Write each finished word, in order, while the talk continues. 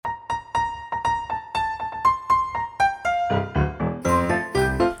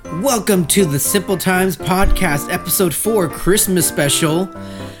Welcome to the Simple Times Podcast, Episode 4, Christmas Special.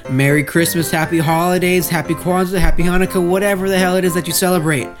 Merry Christmas, Happy Holidays, Happy Kwanzaa, Happy Hanukkah, whatever the hell it is that you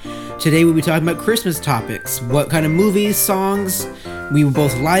celebrate. Today we'll be talking about Christmas topics, what kind of movies, songs we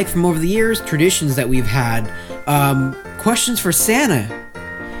both like from over the years, traditions that we've had, questions for Santa,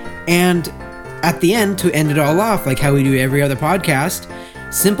 and at the end, to end it all off, like how we do every other podcast,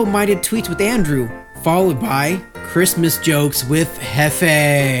 simple-minded tweets with Andrew, followed by Christmas jokes with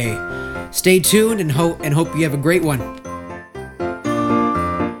Hefe. Stay tuned and hope you have a great one.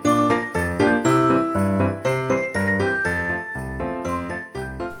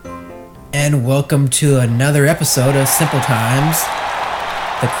 And welcome to another episode of Simple Times,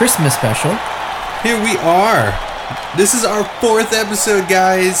 the Christmas special. Here we are. This is our 4th episode,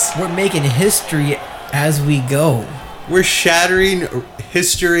 guys. We're making history as we go. We're shattering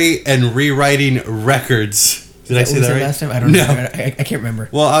history and rewriting records. Did I say that right? Last time? I don't know. I can't remember.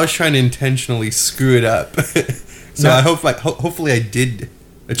 Well, I was trying to intentionally screw it up. So hopefully I did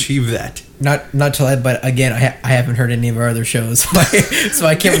achieve that. Not till but again, I haven't heard any of our other shows, so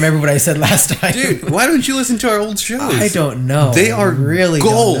I can't remember what I said last time. Dude, why don't you listen to our old shows? I don't know. They are really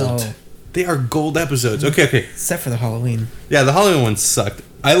gold. Don't know. They are gold episodes. Okay. Except for the Halloween. Yeah, the Halloween one sucked.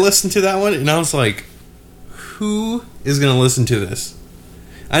 I listened to that one and I was like, who is going to listen to this?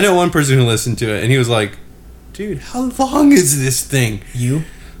 I know one person who listened to it and he was like, dude, how long is this thing? You?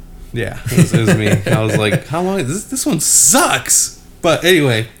 Yeah, it was me. I was like, how long is this? This one sucks. But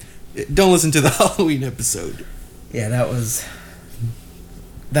anyway, don't listen to the Halloween episode. Yeah, that was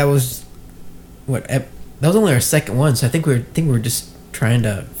what? That was only our second one, so I think we were just trying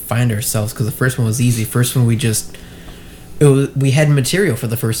to find ourselves because the first one was easy. First one we had material for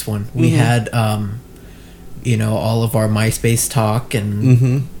the first one. We had all of our MySpace talk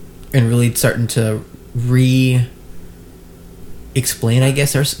and really starting to explain, I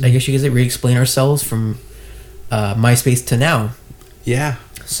guess you could say, re-explain ourselves from MySpace to now. Yeah.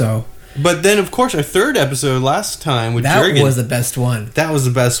 So. But then, of course, our 3rd episode last time with Jurgen. That was the best one. That was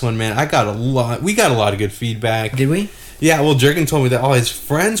the best one, man. We got a lot of good feedback. Did we? Yeah, well, Jurgen told me that all his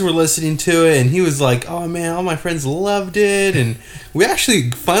friends were listening to it, and he was like, oh, man, all my friends loved it. And we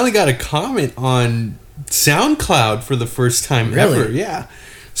actually finally got a comment on SoundCloud for the first time ever. Yeah.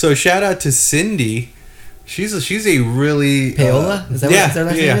 So shout out to Cindy. She's a really Paola? Is that what her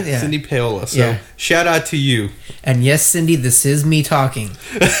last name is? Yeah, Cindy Paola. So shout out to you. And yes, Cindy, this is me talking.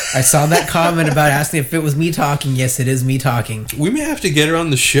 I saw that comment about asking if it was me talking. Yes, it is me talking. We may have to get her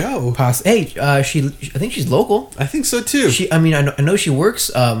on the show. Hey, I think she's local. I think so too. I know she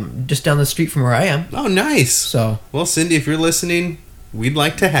works just down the street from where I am. Oh, nice. So, well, Cindy, if you're listening, we'd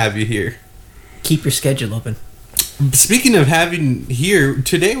like to have you here. Keep your schedule open. Speaking of having here,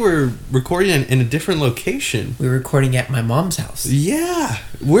 today we're recording in a different location. We're recording at my mom's house. Yeah.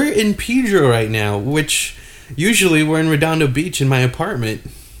 We're in Pedro right now, which usually we're in Redondo Beach in my apartment.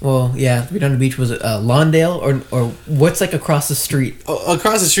 Well, yeah, Redondo Beach. Was it Lawndale or what's like across the street?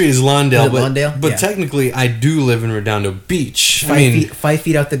 Across the street is Lawndale. Lawndale? But technically I do live in Redondo Beach. 5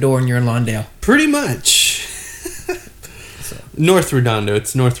 feet out the door and you're in Lawndale. Pretty much. North Redondo.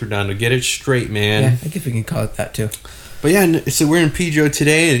 It's North Redondo. Get it straight, man. Yeah, I guess we can call it that too. But yeah, so we're in Pedro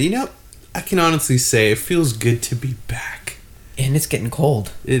today, and I can honestly say it feels good to be back. And it's getting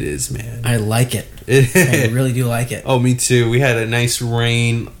cold. It is, man. I like it. I really do like it. Oh, me too. We had a nice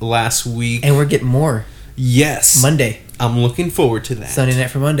rain last week. And we're getting more. Yes. Monday. I'm looking forward to that. Sunday night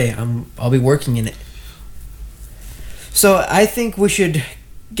for Monday. I'll be working in it. So I think we should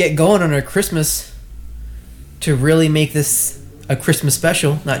get going on our Christmas to really make this a Christmas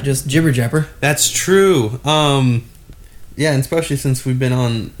special, not just jibber jabber. That's true. Yeah, and especially since we've been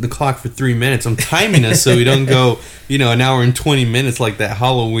on the clock for 3 minutes, I'm timing us so we don't go, an hour and 20 minutes like that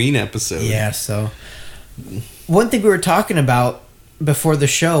Halloween episode. Yeah. So one thing we were talking about before the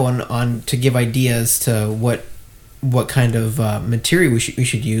show on to give ideas to what kind of material we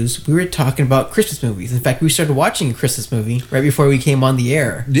should use, we were talking about Christmas movies. In fact, we started watching a Christmas movie right before we came on the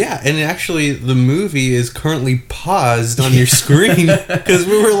air. Yeah, and actually the movie is currently paused on your screen because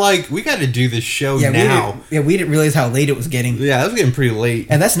we were like, we got to do this show now. We didn't realize how late it was getting. Yeah, it was getting pretty late.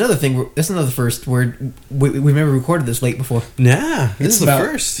 And that's another thing. That's another first word. We've never recorded this late before. Nah, this is the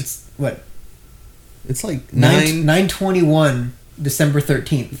first. It's what? It's like 9/21, December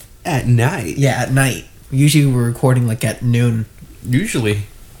 13th. At night. Yeah, at night. Usually we're recording like at noon. Usually.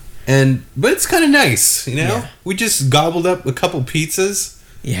 But it's kind of nice, Yeah. We just gobbled up a couple pizzas.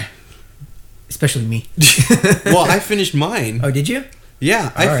 Yeah. Especially me. Well, I finished mine. Oh, did you?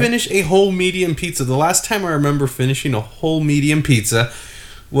 Yeah, I finished a whole medium pizza. The last time I remember finishing a whole medium pizza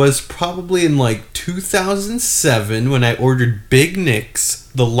was probably in like 2007 when I ordered Big Nick's,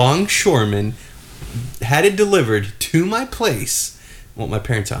 the longshoreman, had it delivered to my place, well, my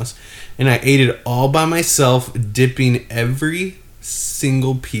parents' house, and I ate it all by myself, dipping every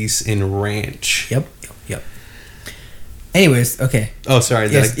single piece in ranch. Yep. Anyways, okay. Oh, sorry.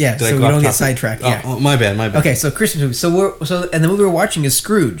 So we don't get sidetracked. Yeah. Oh, my bad. Okay, so Christmas movie. And the movie we're watching is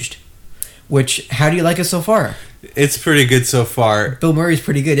Scrooged, which, how do you like it so far? It's pretty good so far. Bill Murray's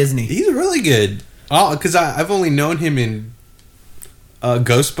pretty good, isn't he? He's really good. Oh, because I've only known him in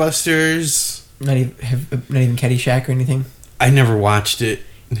Ghostbusters. Not even Caddyshack or anything? I never watched it.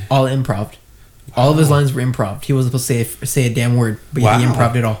 All improv. All of his lines were improv. He wasn't supposed to say a damn word, but he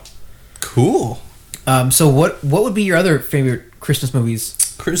improv'd it all. Cool. So what would be your other favorite Christmas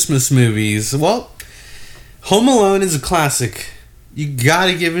movies? Christmas movies. Well, Home Alone is a classic. You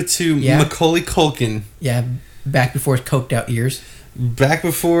gotta give it to Macaulay Culkin. Yeah, back before his coked out years. Back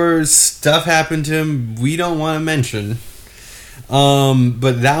before stuff happened to him we don't want to mention.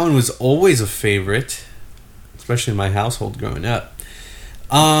 But that one was always a favorite, especially in my household growing up.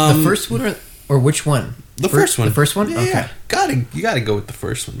 The first one or which one? The first one. The first one? Yeah, okay. You gotta go with the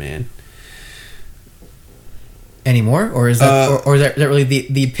first one, man. Anymore, or is that or is that really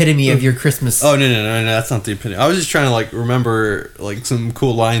the epitome of your Christmas? Oh no, that's not the epitome. I was just trying to like remember like some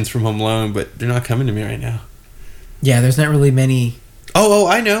cool lines from Home Alone, but they're not coming to me right now. Yeah, there's not really many. Oh,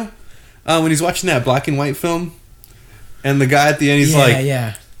 I know. When he's watching that black and white film, and the guy at the end, he's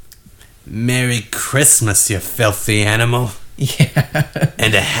like, "Merry Christmas, you filthy animal." Yeah.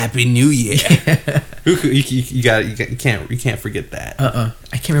 And a Happy New Year. Yeah. You can't forget that.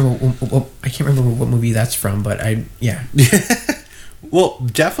 I can't remember what movie that's from, but Well,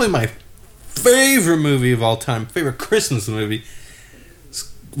 definitely my favorite movie of all time, favorite Christmas movie,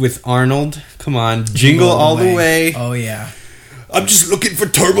 with Arnold. Come on, Jingle All the Way. Oh yeah. I'm just looking for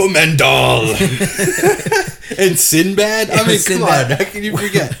Turbo Mendel. And Sinbad. I mean, come on, how can you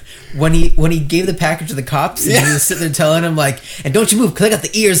forget? When he gave the package to the cops, and he was sitting there telling him like, "And don't you move, because I got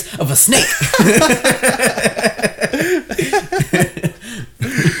the ears of a snake."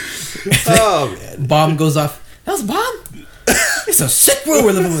 Oh man! Bomb goes off. That was a bomb. It's a sick world.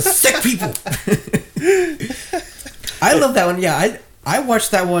 We're living with sick people. I love that one. Yeah, I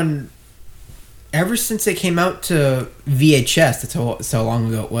watched that one ever since it came out to VHS. That's how long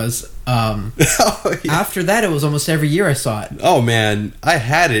ago it was. After that, it was almost every year I saw it. Oh man, I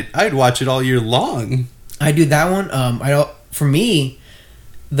had it. I'd watch it all year long. I do that one. For me,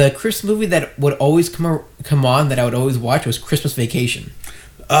 the Christmas movie that would always come on that I would always watch was Christmas Vacation.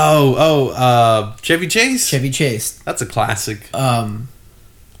 Chevy Chase. Chevy Chase. That's a classic.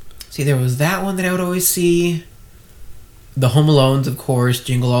 See, there was that one that I would always see. The Home Alones, of course.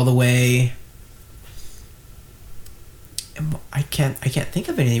 Jingle All the Way. I can't think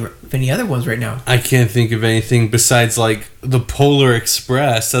of any other ones right now. I can't think of anything besides like the Polar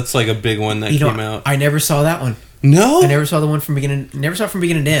Express. That's like a big one that came out. I never saw that one. No, I never saw the one from beginning. Never saw it from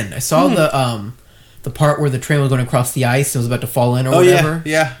beginning to end. I saw the part where the train was going across the ice and was about to fall in or whatever.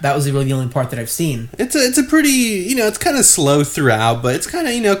 Yeah. That was really the only part that I've seen. It's a pretty, it's kind of slow throughout, but it's kind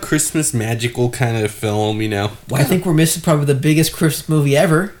of, Christmas magical kind of film, Well, I think we're missing probably the biggest Christmas movie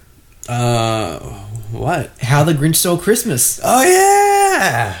ever. What? How the Grinch Stole Christmas. Oh,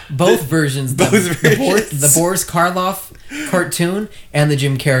 yeah! Both versions. The Boris Karloff cartoon and the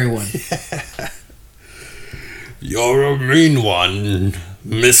Jim Carrey one. Yeah. You're a mean one,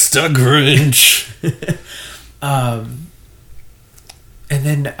 Mr. Grinch. And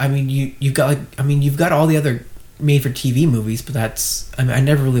then, you've got all the other made-for-TV movies, but I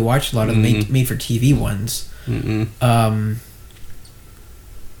never really watched a lot of the made-for-TV ones.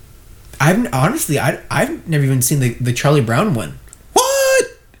 I've never even seen the Charlie Brown one. What?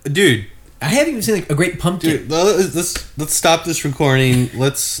 Dude. I haven't even seen A Great Pumpkin. Dude, let's stop this recording.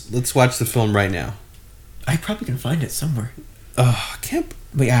 Let's watch the film right now. I probably can find it somewhere. I can't.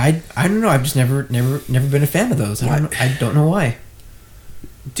 But yeah, I don't know. I've just never been a fan of those. I don't know why.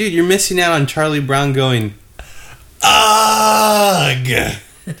 Dude, you're missing out on Charlie Brown going, "Ugh."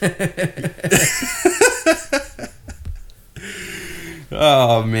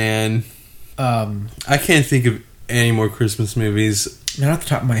 Oh man. I can't think of any more Christmas movies. Not off the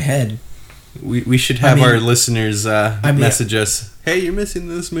top of my head. We should have our listeners message us. Hey, you're missing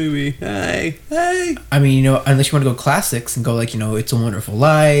this movie. Hey. Unless you want to go classics and go like, It's a Wonderful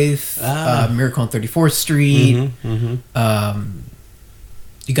Life, Miracle on 34th Street.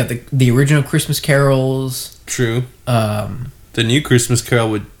 You got the original Christmas carols. True. The new Christmas Carol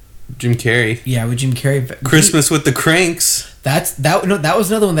with Jim Carrey. Yeah, with Jim Carrey. Christmas with the Cranks. That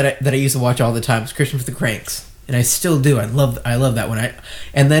was another one that I used to watch all the time. Was Christmas with the Cranks. and I still do. I love that one.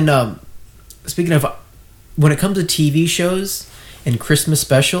 And then speaking of, when it comes to TV shows and Christmas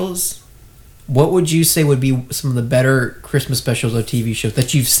specials, what would you say would be some of the better Christmas specials or TV shows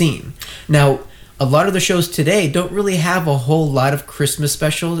that you've seen? Now, a lot of the shows today don't really have a whole lot of Christmas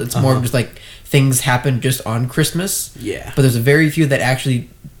specials. It's more of just like things happen just on Christmas. Yeah. But there's a very few that actually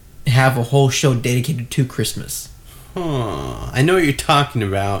have a whole show dedicated to Christmas. I know what you're talking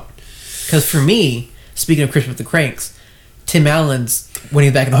about. Because for me, speaking of Christmas with the Cranks, Tim Allen's, when he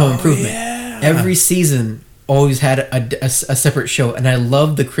was back in Home Improvement, every season always had a separate show, and I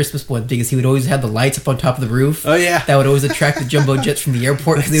loved the Christmas one because he would always have the lights up on top of the roof. Oh yeah, that would always attract the jumbo jets from the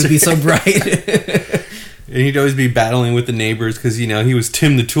airport because they would be so bright. And he'd always be battling with the neighbors because he was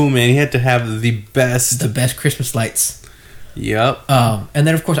Tim the Tool Man. He had to have the best Christmas lights. Yep. And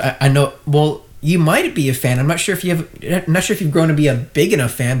then of course I know. Well, you might be a fan. I'm not sure if you've grown to be a big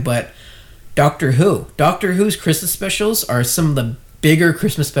enough fan, but Doctor Who. Doctor Who's Christmas specials are some of the bigger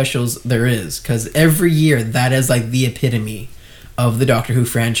Christmas specials there is, because every year that is like the epitome of the Doctor Who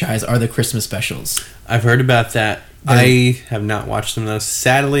franchise are the Christmas specials. I've heard about that. I have not watched them though,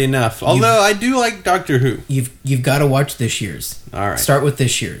 sadly enough. Although I do like Doctor Who. You've got to watch this year's. All right. Start with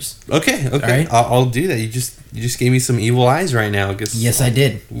this year's. Okay. All right? I'll do that. You just gave me some evil eyes right now. Yes, I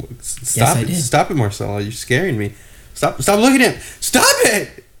did. Stop it, Marcelo. You're scaring me. Stop looking at me. Stop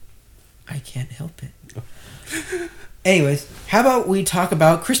it. I can't help it. Anyways, how about we talk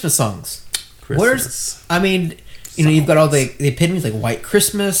about Christmas songs? You've got all the epitomes like White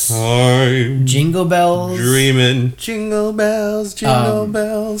Christmas, Jingle Bells, Dreamin', Jingle Bells, Jingle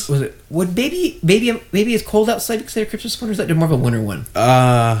Bells. Would Baby It's Cold Outside be considered a Christmas one, or is that more of a winter one?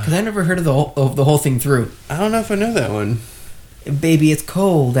 Because I never heard of the whole thing through. I don't know if I know that one. Baby, it's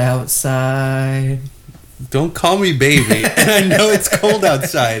cold outside. Don't call me baby. I know it's cold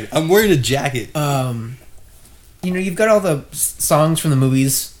outside. I'm wearing a jacket. You've got all the songs from the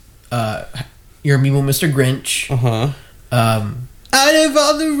movies. You're Me, Mr. Grinch. Out of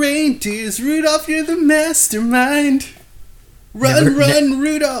all the reindeers, Rudolph, you're the mastermind. Run,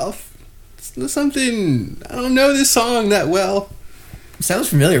 Rudolph. Something. I don't know this song that well. Sounds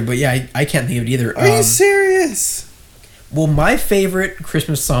familiar, but yeah, I can't think of it either. Are you serious? Well, my favorite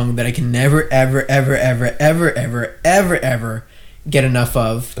Christmas song that I can never, ever, ever, ever, ever, ever, ever, ever get enough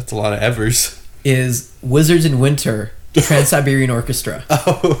of. That's a lot of evers. Is Wizards in Winter, Trans-Siberian Orchestra.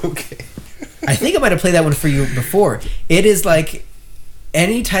 Oh, okay. I think I might have played that one for you before. It is like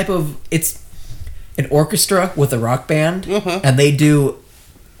any type of... It's an orchestra with a rock band, and they do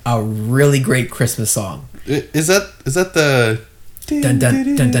a really great Christmas song. Is that the... Dun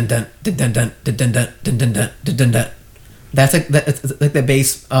dun dun dun dun dun dun dun dun dun dun dun dun dun dun. That's like the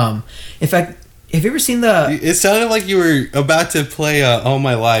bass. In fact, have you ever seen the... It sounded like you were about to play All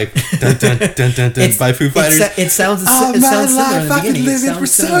My Life dun, dun, dun, dun, dun, by Foo Fighters. It sounds All it my sounds life similar I've been living for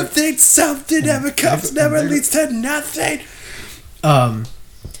similar. something never comes, never leads to nothing.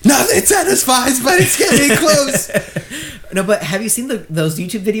 Nothing satisfies, but it's getting close. No, but have you seen those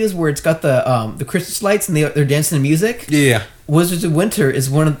YouTube videos where it's got the Christmas lights and they're dancing to music? Yeah. Wizards of Winter is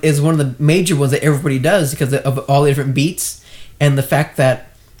one of the major ones that everybody does because of all the different beats and the fact that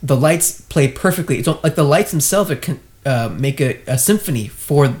the lights play perfectly. It's like the lights themselves make a symphony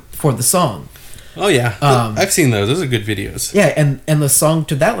for the song. Oh yeah, I've seen those. Those are good videos. Yeah, and the song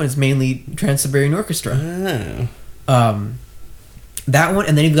to that one is mainly Trans-Siberian Orchestra. Oh. That one,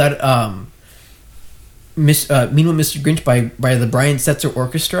 and then you've got Meanwhile Mr. Grinch by the Brian Setzer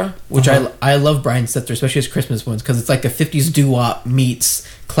Orchestra, which I love Brian Setzer, especially his Christmas ones, because it's like a 50s doo-wop meets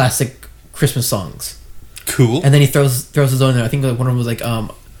classic Christmas songs. Cool. And then he throws his own. I think like one of them was like I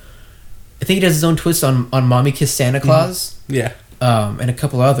think he does his own twist on Mommy Kissed Santa Claus. Mm-hmm. Yeah. And a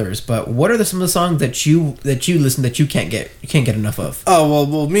couple others. But what are some of the songs that you listen that you can't get enough of? Oh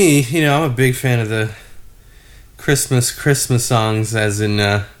well, me. I'm a big fan of the Christmas songs, as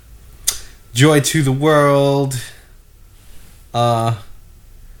in Joy to the World,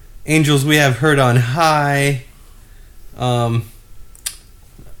 Angels We Have Heard on High, all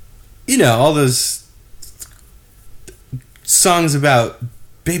those songs about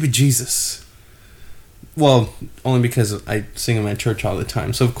baby Jesus. Well, only because I sing in my church all the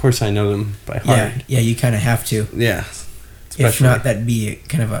time, so of course I know them by heart. Yeah, you kind of have to. Yeah. If not, that'd be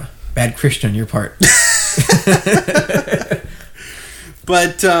kind of a bad Christian on your part.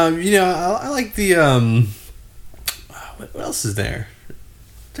 But I like the what else is there?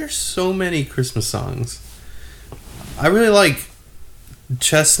 There's so many Christmas songs. I really like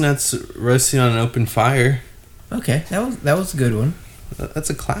Chestnuts Roasting on an Open Fire. Okay, that was a good one. That's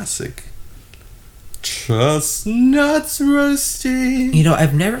a classic. Chestnuts roasting.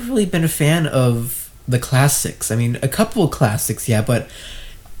 I've never really been a fan of the classics. I mean, a couple of classics, yeah, but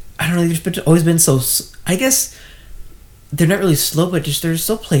I don't know. They've always been so. I guess they're not really slow, but just they're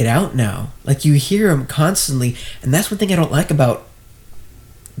so played out now. Like you hear them constantly, and that's one thing I don't like about.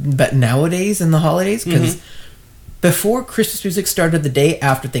 But nowadays in the holidays, because before Christmas music started the day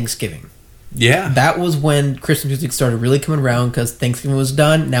after Thanksgiving. Yeah. That was when Christmas music started really coming around because Thanksgiving was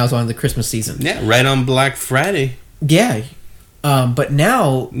done. Now it's on the Christmas season. Yeah, right on Black Friday. Yeah. But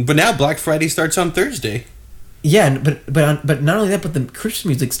now Black Friday starts on Thursday. Yeah, but not only that, but the Christmas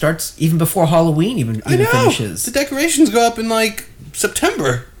music starts even before Halloween even finishes. The decorations go up in like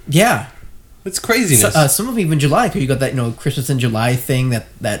September. Yeah. It's craziness. Some of them even July, because you got that Christmas in July thing that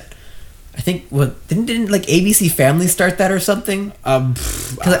I think didn't like ABC Family start that or something?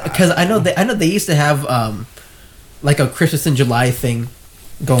 Because I know they used to have like a Christmas in July thing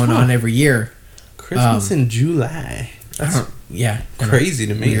going on every year. Christmas in July. That's crazy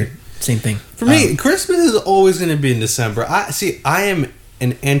to me. Weird. Same thing. For me, Christmas is always going to be in December. I am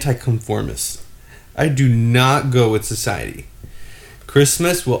an anti-conformist. I do not go with society.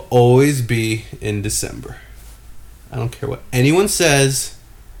 Christmas will always be in December. I don't care what anyone says.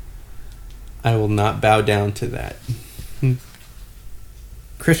 I will not bow down to that.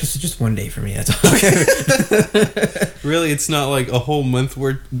 Christmas is just one day for me. That's all. Really, it's not like a whole month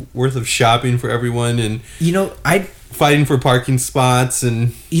worth of shopping for everyone, and I fighting for parking spots,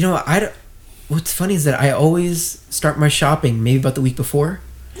 and what's funny is that I always start my shopping maybe about the week before.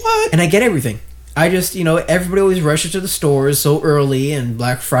 What? And I get everything. I just, everybody always rushes to the stores so early and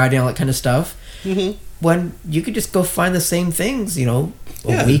Black Friday and all that kind of stuff. Mm-hmm. When you could just go find the same things, a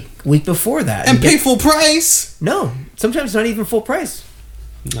week before that. And pay full price. No. Sometimes not even full price.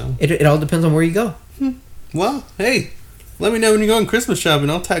 No. It all depends on where you go. Well, hey, let me know when you're going Christmas shopping.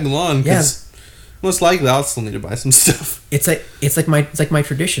 I'll tag along. Yeah. Most likely I'll still need to buy some stuff. It's like my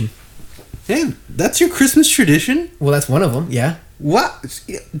tradition. Hey, that's your Christmas tradition? Well, that's one of them, yeah. What?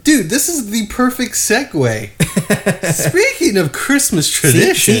 Dude, this is the perfect segue. Speaking of Christmas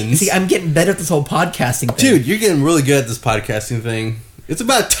traditions... See, I'm getting better at this whole podcasting thing. Dude, you're getting really good at this podcasting thing. It's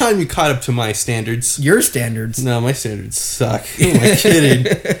about time you caught up to my standards. Your standards? No, my standards suck. Who am I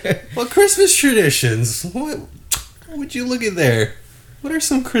kidding? Well, Christmas traditions. What would you look at there? What are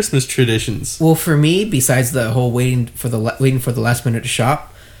some Christmas traditions? Well, for me, besides the whole waiting for the last minute to shop...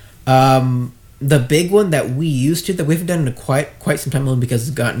 the big one that we used to, that we haven't done in quite some time, only because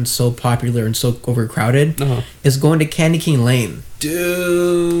it's gotten so popular and so overcrowded, is going to Candy Cane Lane.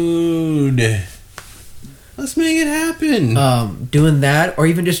 Dude, let's make it happen. Doing that, or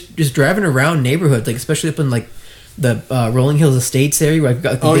even just driving around neighborhoods, like especially up in like the Rolling Hills Estates area, where I've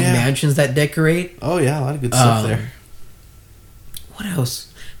got the big mansions that decorate. Oh yeah, a lot of good stuff there. What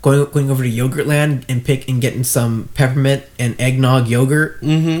else? Going over to Yogurtland and getting some peppermint and eggnog yogurt.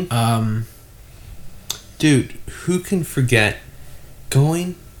 Mm-hmm. Dude, who can forget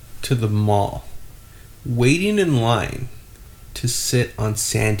going to the mall, waiting in line to sit on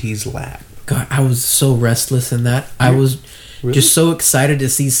Santa's lap? God, I was so restless in that. I was just so excited to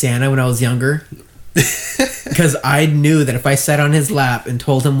see Santa when I was younger. Because I knew that if I sat on his lap and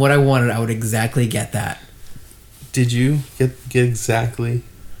told him what I wanted, I would exactly get that. Did you get exactly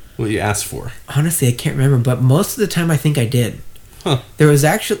what you asked for? Honestly, I can't remember, but most of the time I think I did. Huh. There was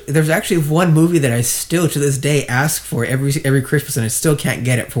actually one movie that I still to this day ask for every Christmas, and I still can't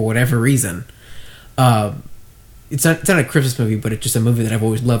get it for whatever reason. It's not a Christmas movie, but it's just a movie that I've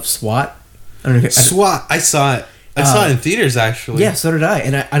always loved. SWAT. SWAT. I saw it. I saw it in theaters actually. Yeah, so did I,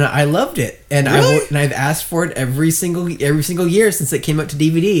 and I loved it, and really? I've asked for it every single year since it came out to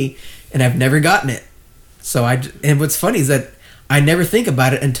DVD, and I've never gotten it. And what's funny is that I never think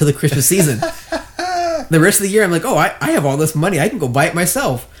about it until the Christmas season. The rest of the year, I'm like, oh, I have all this money. I can go buy it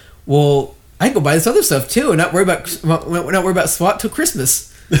myself. Well, I can go buy this other stuff too, and not worry about SWAT till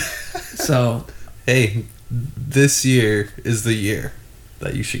Christmas. So, hey, this year is the year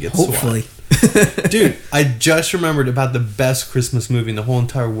that you should get hopefully. SWAT. Dude, I just remembered about the best Christmas movie in the whole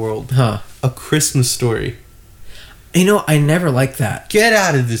entire world. A Christmas Story. I never liked that. Get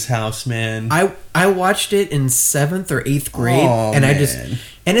out of this house, man. I watched it in 7th or 8th grade, and man.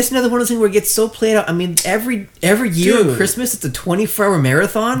 And it's another one of those things where it gets so played out. I mean, every year at Christmas, it's a 24-hour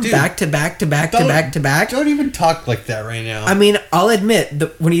marathon, back to back to back to back to back. Don't even talk like that right now. I mean, I'll admit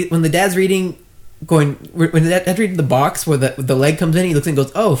that when the dad's reading the box where the leg comes in, he looks and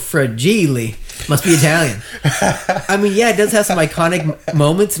goes, "Oh, fragile, must be Italian." I mean, yeah, it does have some iconic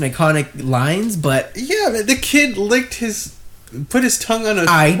moments and iconic lines, but yeah, the kid put his tongue on a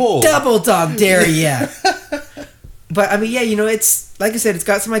pole. I double dog dare ya. But I mean, yeah, it's like I said, it's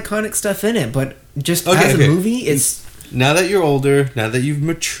got some iconic stuff in it, but just as a movie, it's now that you're older, now that you've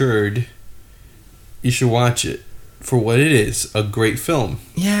matured, you should watch it for what it is, a great film.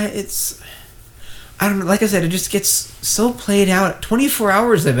 Yeah, I don't know, like I said, it just gets so played out. 24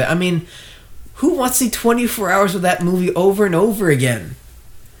 hours of it. I mean, who wants to see 24 hours of that movie over and over again?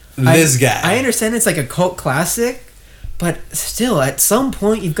 This guy. I understand it's like a cult classic, but still, at some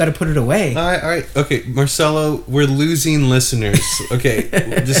point, you've got to put it away. All right. Okay, Marcelo, we're losing listeners. Okay,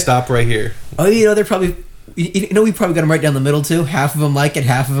 just stop right here. Oh, they're probably... we probably got them right down the middle, too. Half of them like it,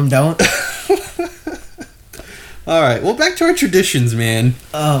 half of them don't. All right, well, back to our traditions, man.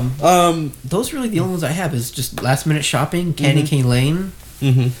 Those are really the only ones I have, is just last-minute shopping, Candy Cane Lane,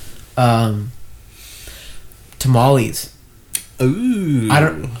 tamales. Ooh.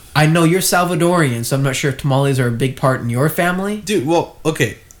 I know you're Salvadorian, so I'm not sure if tamales are a big part in your family. Dude, well,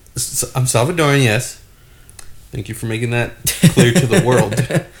 okay. So I'm Salvadorian, yes. Thank you for making that clear to the world.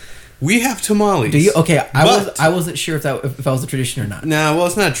 We have tamales. Do you? Okay, I wasn't sure if that was a tradition or not. No, well,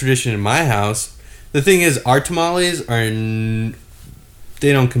 it's not a tradition in my house. The thing is, our tamales they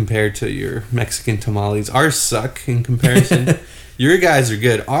don't compare to your Mexican tamales. Ours suck in comparison. Your guys are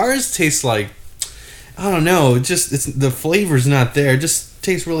good. Ours tastes like, I don't know, the flavor's not there. It just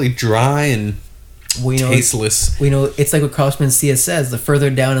tastes really dry and tasteless. It's like what Carlos Mencia says: the further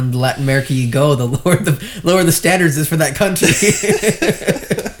down in Latin America you go, the lower the standards is for that country.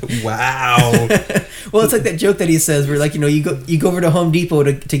 Wow. Well, it's like that joke that he says, where like you go over to Home Depot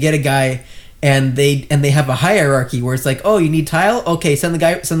to get a guy, and they have a hierarchy where it's like, oh, you need tile, okay, send the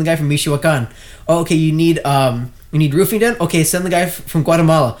guy from Michoacan. Oh, okay, you need roofing done, okay, send the guy from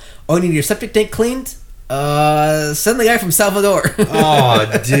Guatemala. Oh, you need your septic tank cleaned. Send the guy from Salvador.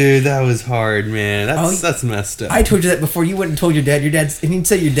 Oh, dude, that was hard, man. That's messed up. I told you that before. You went and told your dad. And he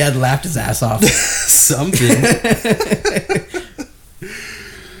said your dad laughed his ass off. Something.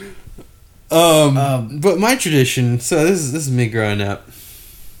 But my tradition. So this is me growing up.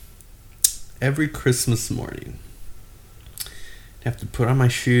 Every Christmas morning, I have to put on my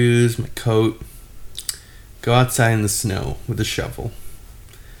shoes, my coat, go outside in the snow with a shovel.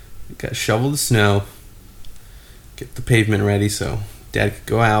 You gotta shovel the snow. Get the pavement ready so Dad could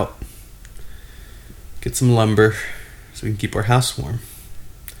go out, get some lumber so we can keep our house warm.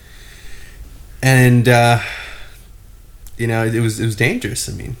 And it was dangerous.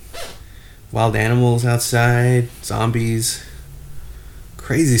 I mean, wild animals outside, zombies,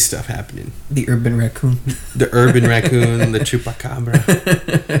 crazy stuff happening. The urban raccoon, the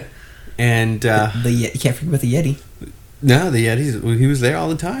chupacabra, and you can't forget about the Yeti. No, the Yeti. He was there all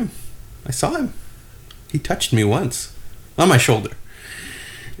the time. I saw him. He touched me once on my shoulder.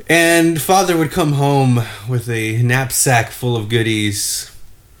 And Father would come home with a knapsack full of goodies,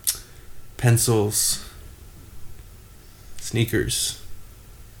 pencils, sneakers,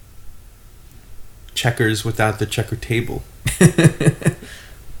 checkers without the checker table.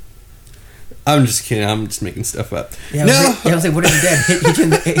 I'm just kidding. I'm just making stuff up. Yeah, I was like, what did your dad hit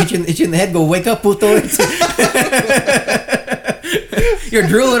you in the head? Go, wake up, puto. You're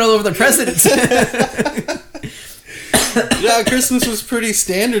drooling all over the presidents. Yeah, Christmas was pretty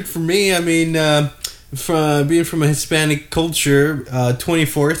standard for me. I mean, from being from a Hispanic culture,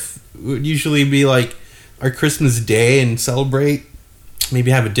 24th would usually be like our Christmas day and celebrate.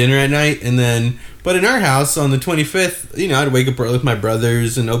 Maybe have a dinner at night, but in our house on the 25th, I'd wake up early with my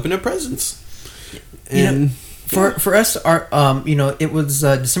brothers and open up presents. And for us, our it was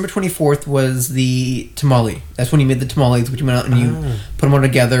December 24th was the tamale. That's when you made the tamales, which you went out and you put them all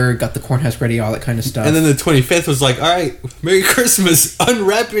together, got the corn husk ready, all that kind of stuff. And then the 25th was like, all right, Merry Christmas,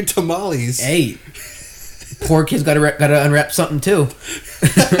 unwrap your tamales. Hey, poor kids got to unwrap something too.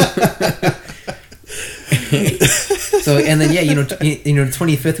 So and then the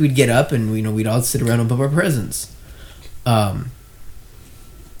 25th we'd get up and we'd all sit around and open up our presents.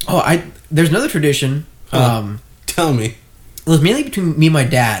 There's another tradition. Tell me. It was mainly between me and my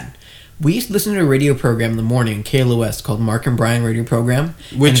dad. We used to listen to a radio program in the morning, KLOS, called Mark and Brian Radio Program.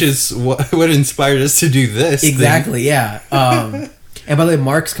 Which is what inspired us to do this. Exactly, yeah. And by the way,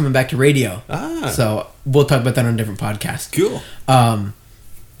 Mark's coming back to radio. So we'll talk about that on a different podcast. Cool.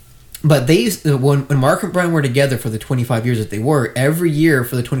 But they used when Mark and Brian were together for the 25 years that they were, every year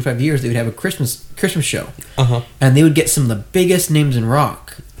for the 25 years they would have a Christmas show. And they would get some of the biggest names in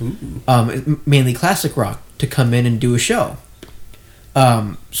rock, mainly classic rock, to come in and do a show.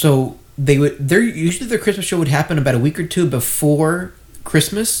 So usually their Christmas show would happen about a week or two before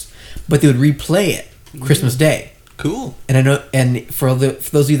Christmas, but they would replay it Christmas Day. Cool. And I know, and for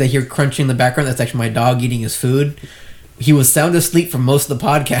those of you that hear crunching in the background, that's actually my dog eating his food. He was sound asleep for most of the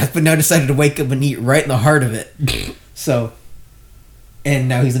podcast, but now decided to wake up and eat right in the heart of it. So, and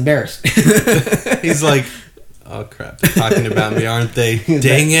now he's embarrassed. He's like, oh crap, they're talking about me, aren't they?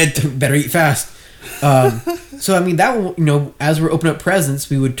 Dang it. Better eat fast. So I mean that one, you know, as we're opening up presents,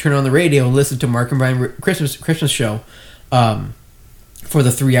 we would turn on the radio and listen to Mark and Brian Christmas show, for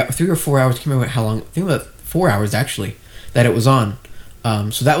the 3 or 4 hours. I can't remember how long. I think about 4 hours actually that it was on.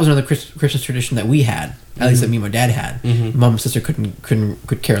 So that was another Christmas tradition that we had. At least that me and my dad had. Mom and sister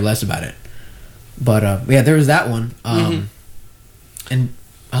could care less about it. But yeah, there was that one. And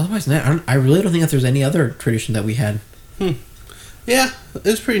otherwise, I really don't think that there's any other tradition that we had. Yeah, it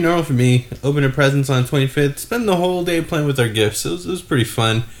was pretty normal for me. Opening presents on 25th, spend the whole day playing with our gifts. It was pretty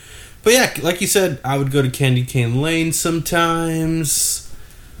fun. But yeah, like you said, I would go to Candy Cane Lane sometimes.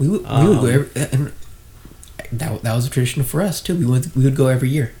 We would go and that was a tradition for us too. We would go every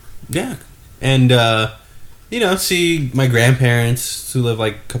year. Yeah, and you know, see my grandparents who live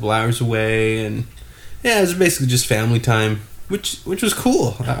like a couple hours away, and yeah, it was basically just family time. Which was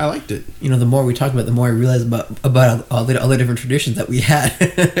cool. I liked it. You know, the more we talk about it, the more I realize about all the different traditions that we had.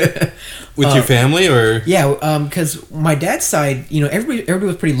 With your family, or? Yeah, because my dad's side, you know, everybody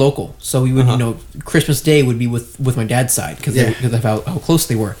was pretty local. So we would, you know, Christmas Day would be with my dad's side because of how close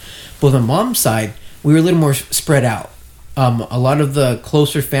they were. But with my mom's side, we were a little more spread out. A lot of the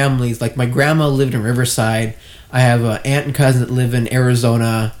closer families, like my grandma lived in Riverside. I have an aunt and cousin that live in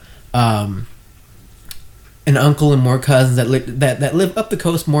Arizona. An uncle and more cousins that live up the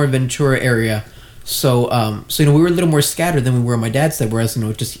coast, more Ventura area. So you know, we were a little more scattered than we were on my dad's side. Whereas, you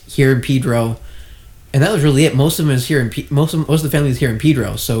know, just here in Pedro, and that was really it. Most of them is here in most of the family is here in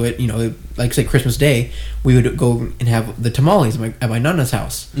Pedro. So it, you know, like say Christmas Day, we would go and have the tamales at my nana's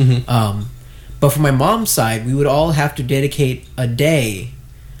house. But for my mom's side, we would all have to dedicate a day.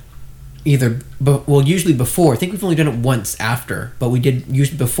 Usually before. I think we've only done it once after, but we did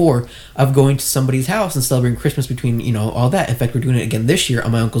usually before of going to somebody's house and celebrating Christmas between, you know, all that. In fact, we're doing it again this year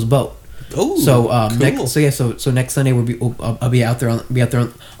on my uncle's boat. Oh, so cool. So next Sunday I'll be out there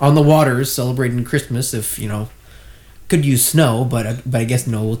on the waters celebrating Christmas. If you know, could use snow, but I guess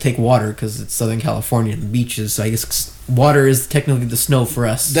no, we'll take water because it's Southern California and beaches. So I guess water is technically the snow for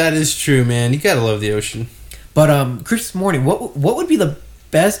us. That is true, man. You gotta love the ocean. But Christmas morning, what would be the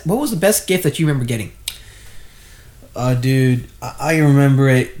best? What was the best gift that you remember getting? Dude, I remember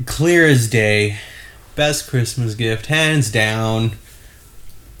it clear as day. Best Christmas gift, hands down,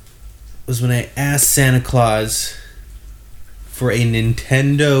 was when I asked Santa Claus for a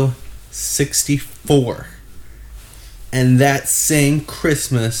Nintendo 64. And that same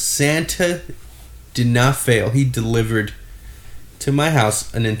Christmas, Santa did not fail. He delivered to my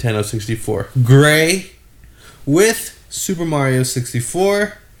house a Nintendo 64. Gray, with Super Mario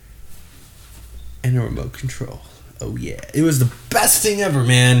 64 and a remote control. Oh yeah, it was the best thing ever,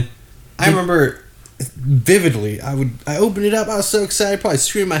 man. I remember vividly. I opened it up. I was so excited, probably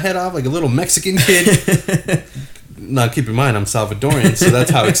screamed my head off like a little Mexican kid. Now, keep in mind, I'm Salvadorian, so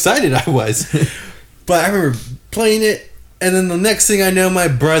that's how excited I was. But I remember playing it, and then the next thing I know, my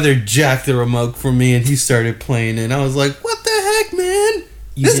brother jacked the remote for me, and he started playing it. And I was like, "What the heck, man?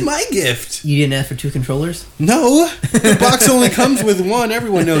 This is my gift." You didn't ask for 2 controllers? No. The box only comes with 1.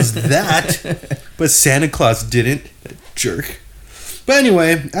 Everyone knows that. But Santa Claus didn't. That jerk. But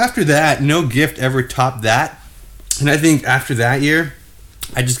anyway, after that, no gift ever topped that. And I think after that year,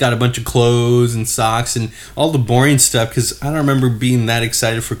 I just got a bunch of clothes and socks and all the boring stuff because I don't remember being that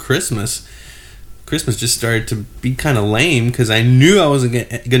excited for Christmas. Christmas just started to be kind of lame because I knew I wasn't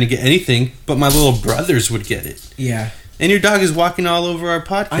going to get anything, but my little brothers would get it. Yeah. And your dog is walking all over our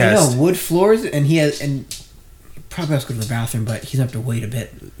podcast. I know, wood floors, and he probably has to go to the bathroom, but he's going to have to wait a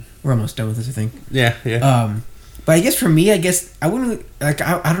bit. We're almost done with this, I think. Yeah. But I guess for me, I wouldn't like.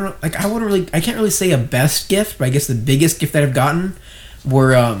 I don't know. Like I wouldn't really. I can't really say a best gift, but I guess the biggest gift that I've gotten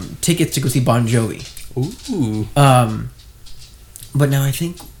were tickets to go see Bon Jovi. Ooh. But now I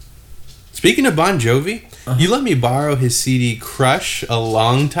think. Speaking of Bon Jovi, you let me borrow his CD Crush a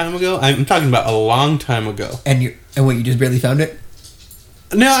long time ago. I'm talking about a long time ago. And what, you just barely found it?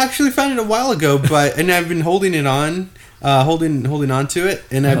 No, I actually found it a while ago, and I've been holding it on, holding on to it,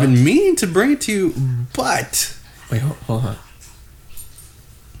 and I've been meaning to bring it to you, but wait, hold on.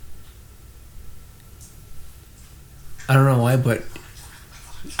 I don't know why, but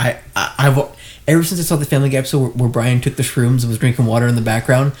I've ever since I saw the Family Guy episode where Brian took the shrooms and was drinking water in the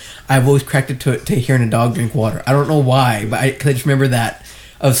background, I've always cracked it to hearing a dog drink water. I don't know why, but because I just remember that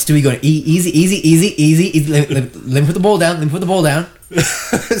of Stewie going easy. Let me put the bowl down.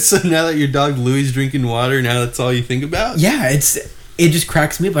 So now that your dog Louie's drinking water, now that's all you think about? Yeah, it just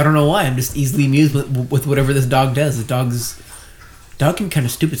cracks me up. I don't know why. I'm just easily amused with whatever this dog does. The dog can be kind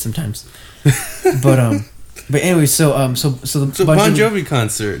of stupid sometimes. But anyway, so the Bon Jovi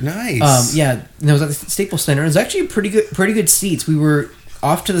concert, nice. Yeah, and it was at the Staples Center. It was actually pretty good seats. We were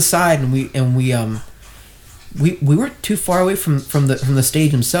off to the side, and we weren't too far away from the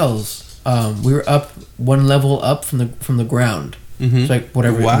stage themselves. We were up one level up from the ground. Mm-hmm. It's like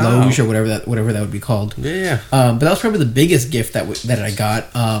whatever loge or whatever that would be called. Yeah. But that was probably the biggest gift that I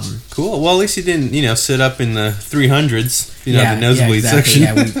got. Cool. Well, at least you didn't sit up in the 300s. The nosebleed section.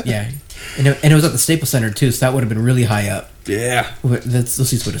 Yeah. And it was at the Staples Center too, so that would have been really high up. Yeah. Those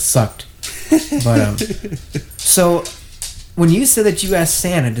seats would have sucked. But so when you said that you asked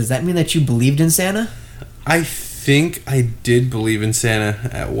Santa, does that mean that you believed in Santa? I think I did believe in Santa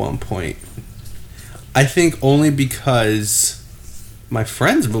at one point. I think only because my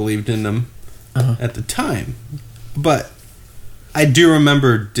friends believed in them at the time. But I do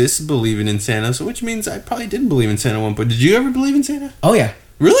remember disbelieving in Santa, so which means I probably didn't believe in Santa at one point. Did you ever believe in Santa? Oh, yeah.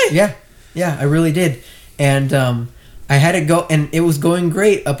 Really? Yeah, I really did. And I had it go, and it was going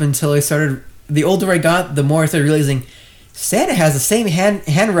great up until I started. The older I got, the more I started realizing Santa has the same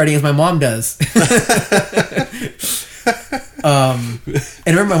handwriting as my mom does. And I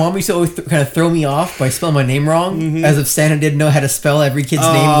remember my mom used to always kind of throw me off by spelling my name wrong, as if Santa didn't know how to spell every kid's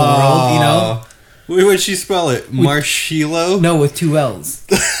name in the world, you know? Would she spell it? Marshilo? No, with 2 L's.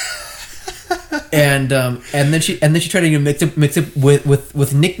 and then she tried to mix up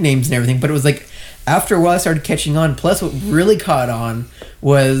with nicknames and everything, but it was like after a while I started catching on. Plus, what really caught on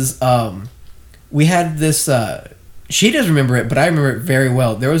was we had this. She doesn't remember it, but I remember it very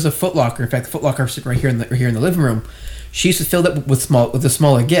well. There was a Foot Locker. In fact, the Foot Locker was sitting right here in the living room. She used to fill it with the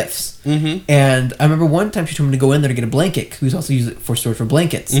smaller gifts. Mm-hmm. And I remember one time she told me to go in there to get a blanket. We also use it for storage for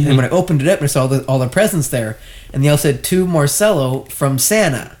blankets. Mm-hmm. And when I opened it up, I saw all the presents there, and they all said to Marcelo from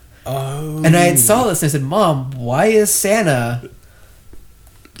Santa. Oh. And I had saw this and I said, Mom, why is Santa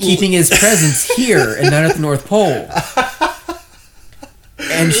keeping his presents here and not at the North Pole?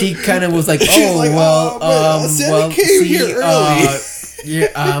 And she kind of was like, Santa came here early.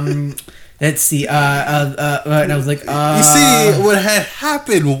 Let's see, and I was like, you see, what had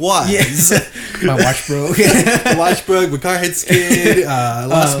happened was my watch broke. Watch broke, my car had skid, I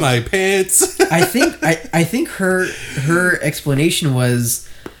lost my pants. I think her explanation was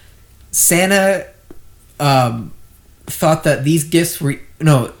Santa thought that these gifts were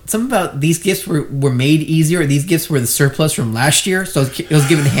these gifts were made easier. Or these gifts were the surplus from last year, so it was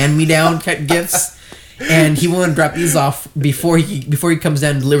given hand-me-down gifts, and he wanted to drop these off before he comes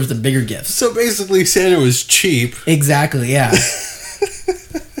down and delivers the bigger gifts. So basically, Santa was cheap. Exactly, yeah.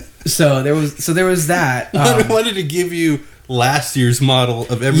 So there was that. I wanted to give you last year's model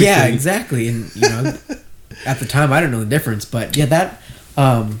of everything. Yeah, exactly, and at the time I didn't know the difference, but yeah, that.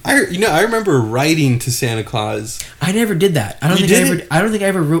 I remember writing to Santa Claus. I never did that. I don't think I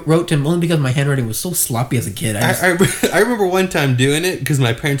ever wrote to him, only because my handwriting was so sloppy as a kid. I remember one time doing it because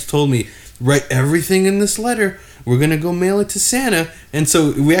my parents told me, write everything in this letter. We're gonna go mail it to Santa, and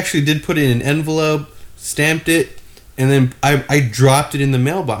so we actually did put it in an envelope, stamped it, and then I dropped it in the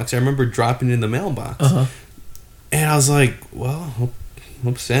mailbox. I remember dropping it in the mailbox, and I was like, "Well,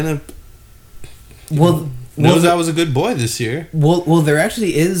 hope Santa." Knows I was a good boy this year. Well, there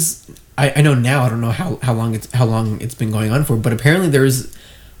actually is. I know now. I don't know how long it's been going on for, but apparently there's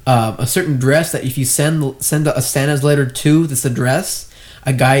a certain address that if you send a Santa's letter to this address,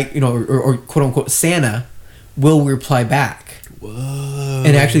 a guy, or quote unquote Santa, will reply back. Whoa!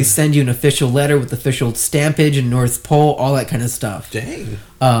 And actually send you an official letter with official stampage and North Pole, all that kind of stuff. Dang.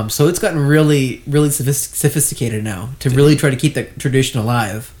 So it's gotten really, really sophisticated now to really try to keep that tradition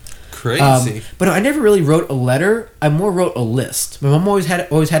alive. Crazy. But I never really wrote a letter. I more wrote a list. My mom always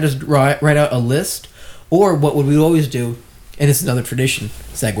had us write out a list, or what would we always do? And it's another tradition.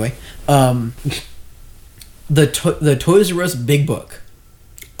 Segue. The Toys R Us Big Book.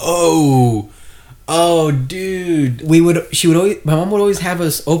 Oh, dude. My mom would always have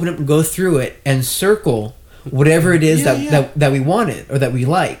us open up and go through it and circle whatever it is that we wanted or that we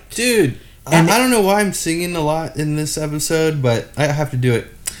liked. Dude, I don't know why I'm singing a lot in this episode, but I have to do it.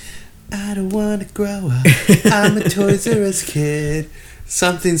 I don't want to grow up. I'm a Toys R Us kid.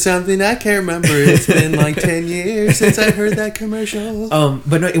 Something, I can't remember. It's been like 10 years since I heard that commercial.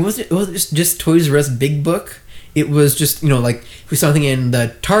 But no, it wasn't just Toys R Us Big Book. It was just, like, if we saw something in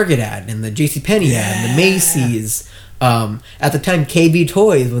the Target ad, and the JCPenney ad, and the Macy's. At the time, KB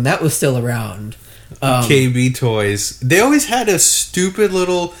Toys, when that was still around. KB Toys. They always had a stupid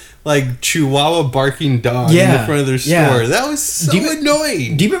little, like, Chihuahua barking dog in the front of their store. Yeah. That was so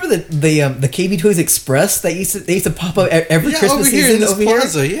annoying. Do you remember the KB Toys Express that used to pop up every Christmas season in this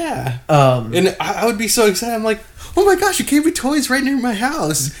plaza? Yeah. And I would be so excited. I'm like, oh my gosh, a KB Toys right near my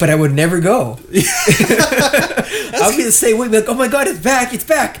house. But I would never go. I would be the same way. Like, oh my god, it's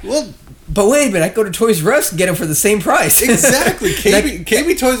back. Well, But wait a minute, I go to Toys R Us and get them for the same price. Exactly.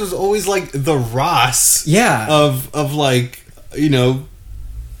 KB Toys was always like the Ross. Yeah. Of like, you know.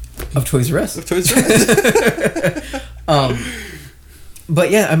 Of Toys R Us. Of Toys R Us. But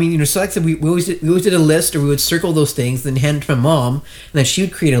yeah, I mean, you know, so like I said, we always did a list, or we would circle those things, then hand it to my mom, and then she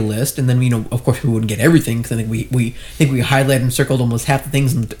would create a list, and then, you know, of course we wouldn't get everything, because I think we highlighted and circled almost half the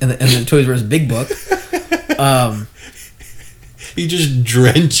things in the Toys R Us big book. You just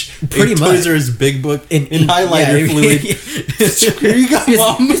drench pretty much Toys R Us big book in highlighter fluid. Here you go,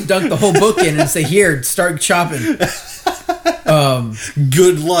 Mom. Just dunk the whole book in and say, "Here, start chopping."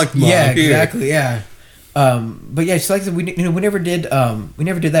 Good luck, Mom. Yeah, Here. exactly. Yeah. But yeah, so like I said, we never did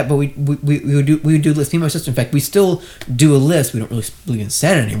that, but we would do lists. Me and my sister, in fact, we still do a list. We don't really believe in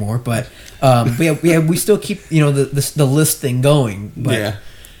Santa anymore, but yeah, we still keep, you know, the list thing going. But yeah.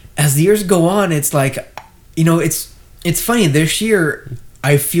 As the years go on, it's like, you know, it's funny. This year,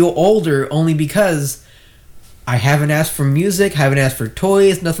 I feel older only because I haven't asked for music, haven't asked for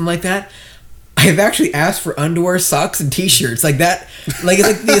toys, nothing like that. I've actually asked for underwear, socks, and T-shirts like that. Like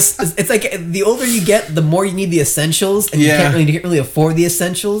it's like the older you get, the more you need the essentials, and you can't really afford the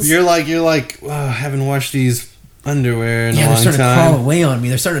essentials. You're like, wow, I haven't washed these underwear in a long time. They're starting to crawl away on me.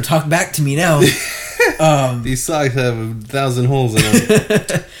 They're starting to talk back to me now. These socks have 1,000 holes in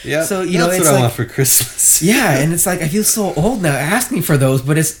them. Yeah, so you know, that's it's what like, I want for Christmas. Yeah, and it's like I feel so old now asking for those,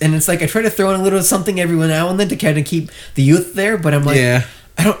 but it's like I try to throw in a little something every now and then to kind of keep the youth there, but I'm like, yeah.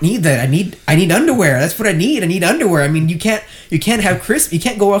 I don't need that. I need underwear. That's what I need. I need underwear. I mean, you can't have you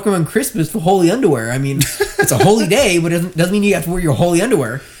can't go walk around Christmas for holy underwear. I mean, it's a holy day, but it doesn't mean you have to wear your holy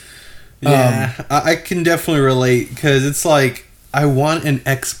underwear. Yeah, I can definitely relate, because it's like I want an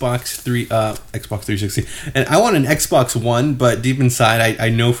Xbox 360, and I want an Xbox One, but deep inside, I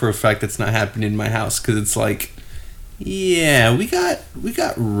know for a fact that's not happening in my house, because it's like, yeah, we got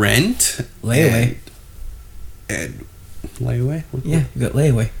rent, layaway, and layaway. Yeah, you got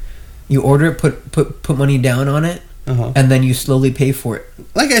layaway. You order it, put money down on it, and then you slowly pay for it.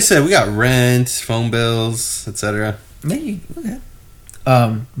 Like I said, we got rent, phone bills, etc. Yeah, okay.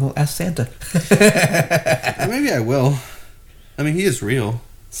 Well, ask Santa. Maybe I will. I mean, he is real.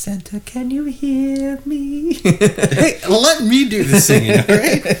 Santa, can you hear me? Hey, let me do the singing, all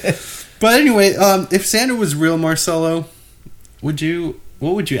right? But anyway, if Santa was real, Marcelo, what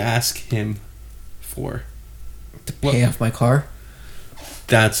would you ask him for? To pay off my car.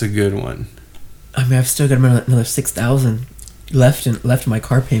 That's a good one. I mean, I've still got another $6,000 left in my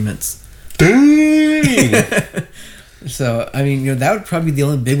car payments. Dang! So, I mean, you know, that would probably be the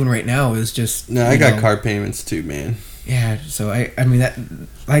only big one right now is just... No, I got car payments too, man. Yeah, so I mean, that,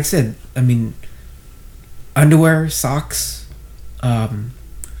 like I said, I mean, underwear, socks,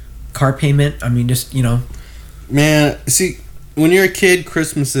 car payment, I mean, just, you know... Man, see, when you're a kid,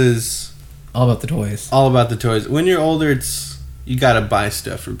 Christmas is... all about the toys. All about the toys. When you're older, it's... you gotta buy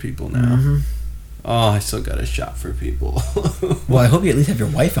stuff for people now. Mm-hmm. Oh, I still gotta shop for people. Well, I hope you at least have your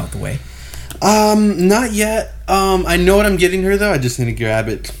wife out the way. Not yet. I know what I'm getting her, though. I just need to grab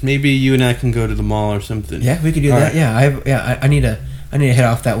it. Maybe you and I can go to the mall or something. Yeah, we could do that. Right. Yeah, I need to head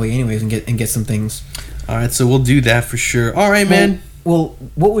off that way anyways and get some things. All right, so we'll do that for sure. All right, man. Well,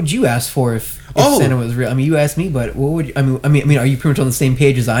 what would you ask for if Santa was real? I mean, you asked me, but what would you, I mean, are you pretty much on the same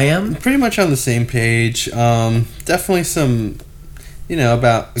page as I am? Pretty much on the same page. Definitely some, you know,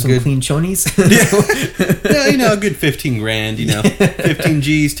 about some good clean chonies. Yeah, you know, a good 15 grand. You know, 15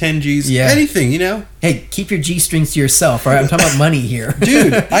 G's, 10 G's, anything. You know. Hey, keep your G strings to yourself. All right, I'm talking about money here,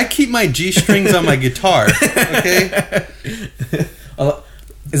 dude. I keep my G strings on my guitar. Okay.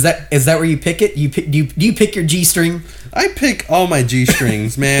 Is that where you pick it? Do you pick your G string? I pick all my G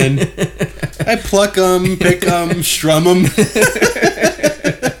strings, man. I pluck them, pick them, strum them.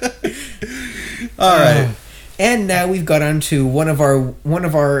 All right. And now we've got on to one of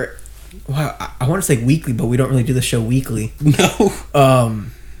our. Wow, I want to say weekly, but we don't really do the show weekly. No.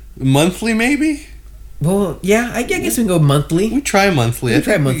 Monthly, maybe. Well, yeah, I guess we can go monthly. We try monthly. We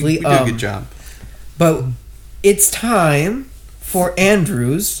do a good job. But it's time for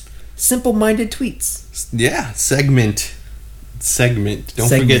Andrew's simple-minded tweets. Yeah, segment. Don't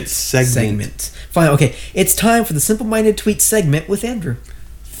forget segment. Fine, okay. It's time for the simple-minded tweet segment with Andrew.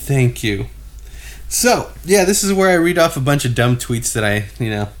 Thank you. So, yeah, this is where I read off a bunch of dumb tweets that I, you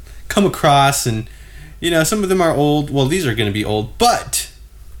know, come across, and, you know, some of them are old. Well, these are going to be old, but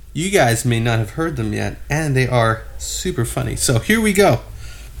you guys may not have heard them yet, and they are super funny. So, here we go.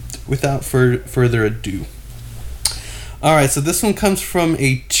 Without further ado. All right, so this one comes from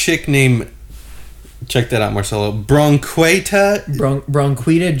a chick named, check that out, Marcelo, Bronquita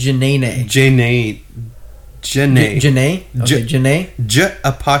Janene. Janae. Janae? Okay, Janae?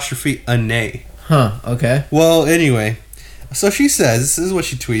 J''Anae. Huh, okay. Well, anyway. So she says, this is what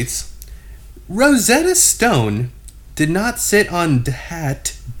she tweets. Rosetta Stone did not sit on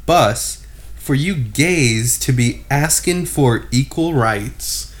that bus for you gays to be asking for equal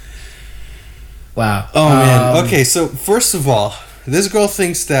rights. Wow. Oh, man. Okay, so first of all, this girl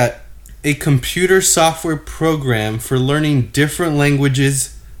thinks that a computer software program for learning different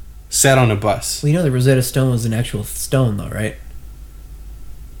languages sat on a bus. Well, you know the Rosetta Stone was an actual stone, though, right?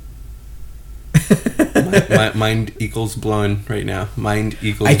 my mind equals blown right now. Mind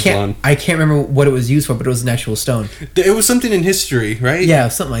equals blown. I can't remember what it was used for, but it was an actual stone. It was something in history, right? Yeah,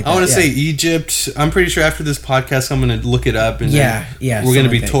 something like that. I want to say Egypt. I'm pretty sure after this podcast, I'm going to look it up. And we're going to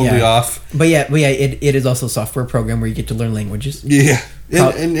be totally off. But yeah, it is also a software program where you get to learn languages. Yeah.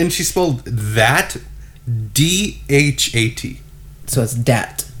 And she spelled that DHAT. So it's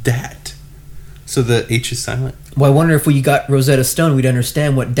dat. Dat. So the H is silent. Well, I wonder if we got Rosetta Stone, we'd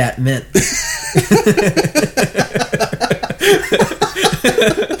understand what dat meant. You're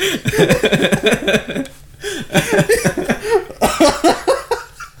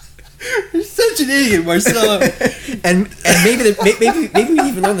such an idiot, Marcelo. and maybe we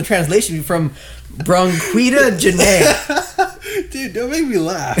even learn the translation from Bronquita Janae. Dude, don't make me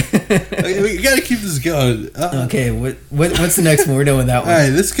laugh. Okay, we gotta keep this going. Okay, what's the next one? We're done with that one. All right,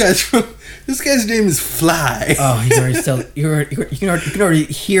 this guy's name is Fly. Oh, you can already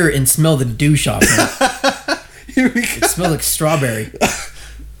hear and smell the douche off him. Here we go. It smells like strawberry.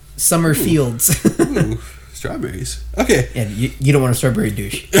 Summer fields. Ooh, strawberries. Okay. Yeah, you don't want a strawberry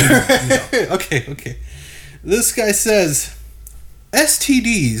douche. Okay. This guy says,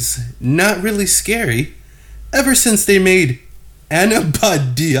 STDs not really scary ever since they made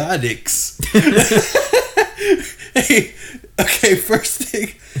antibiotics. Hey, okay, first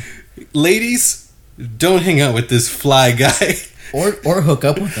thing, ladies, don't hang out with this Fly guy. Or hook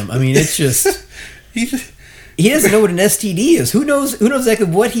up with him. I mean, it's just... He doesn't know what an STD is. Who knows exactly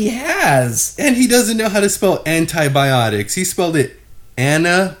what he has? And he doesn't know how to spell antibiotics. He spelled it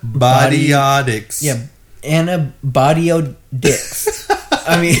antibiotics. Yeah, antibiotics.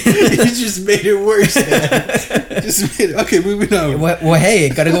 I mean, he just made it worse. Okay, moving on. Well, hey,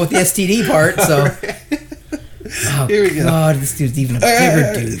 gotta go with the STD part. So, right. Oh, here we go. God, this dude's even a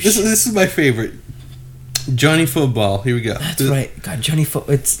bigger douche. This is my favorite. Johnny Football. Here we go. That's right. God, Johnny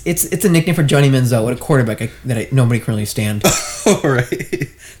Football. It's a nickname for Johnny Manziel. What a quarterback nobody can really stand. All right.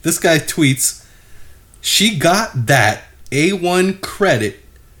 This guy tweets, she got that A1 credit.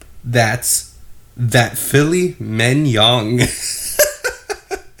 That's that Philly Men Young.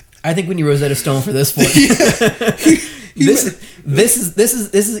 I think we need Rosetta Stone for this one. Yeah. This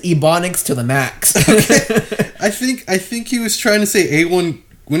is Ebonics to the max. Okay. I think he was trying to say A1.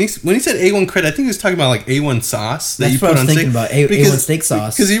 When he said A1 credit, I think he was talking about like A1 sauce that That's you what put I was on thinking about. A1 steak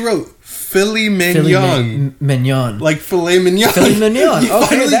sauce. Because he wrote Philly Mignon. Mignon. Like filet mignon. Filet mignon. You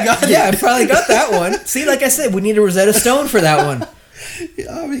finally got it. Yeah, I probably got that one. See, like I said, we need a Rosetta Stone for that one.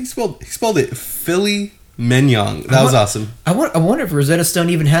 Yeah, I mean, he spelled it Philly Mignon. That was awesome. I wonder if Rosetta Stone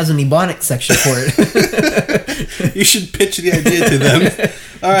even has an Ebonics section for it. You should pitch the idea to them.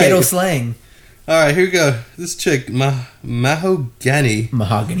 All right. Ghetto slang. All right, here we go. This chick, Mahogany.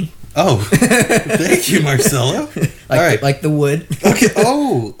 Mahogany. Oh, thank you, Marcelo. All right. Like the wood. Okay.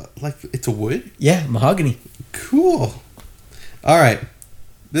 Oh, like it's a wood? Yeah, mahogany. Cool. All right.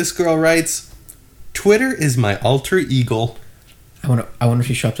 This girl writes, Twitter is my alter ego. I wonder if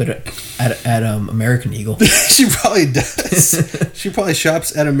she shops at American Eagle. She probably does. She probably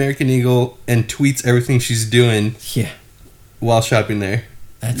shops at American Eagle and tweets everything she's doing. Yeah. While shopping there.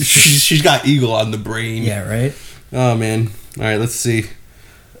 She's got Eagle on the brain. Yeah, right? Oh, man. All right, let's see.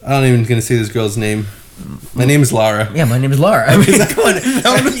 I'm not even going to say this girl's name. My name is Laura. Yeah, my name is Laura. I mean, come on.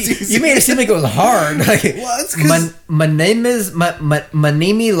 You made it seem like it was hard. Like, well, it's 'cause my name is Laura.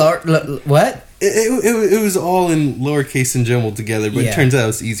 What? It was all in lowercase and jumbled together, but it turns out it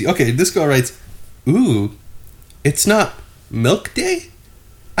was easy. Okay, this girl writes, ooh, it's not Milk Day?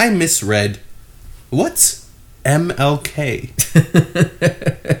 I misread. What's MLK?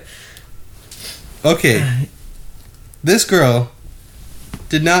 Okay. This girl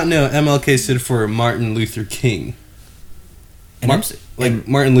did not know MLK stood for Martin Luther King.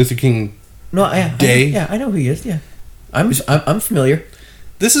 Martin Luther King Day. I know who he is. Yeah, I'm familiar.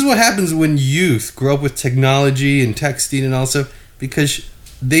 This is what happens when youth grow up with technology and texting and all stuff, because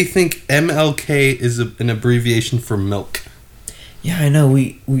they think MLK is an abbreviation for milk. Yeah, I know.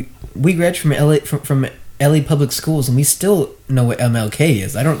 We graduated from LA public schools, and we still know what MLK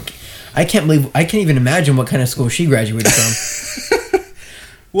is. I can't even imagine what kind of school she graduated from.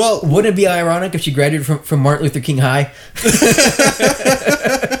 Well, wouldn't it be ironic if she graduated from Martin Luther King High?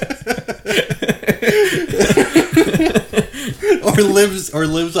 or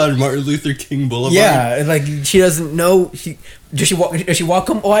lives on Martin Luther King Boulevard. Yeah, like she doesn't know. Does she walk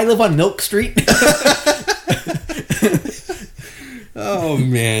home? Oh, I live on Milk Street. Oh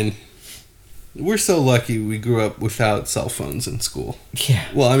man, we're so lucky we grew up without cell phones in school. Yeah.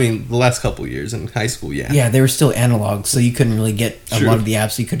 Well, I mean, the last couple of years in high school, yeah. Yeah, they were still analog, so you couldn't really get a lot of the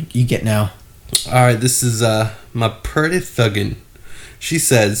apps you get now. All right, this is my purty thuggin. She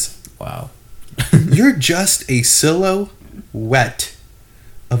says, "Wow, you're just a silhouette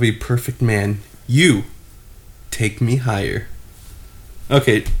of a perfect man. You take me higher."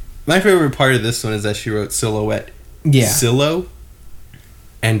 Okay, my favorite part of this one is that she wrote silhouette. Yeah. Silo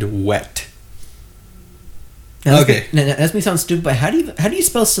and wet. Now, okay. That may sound stupid, but how do you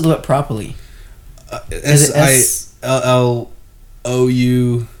spell silhouette properly? SILOUHETTE.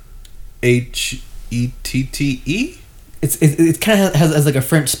 It kind of has like a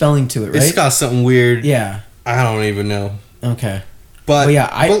French spelling to it, right? It's got something weird. Yeah. I don't even know. Okay. But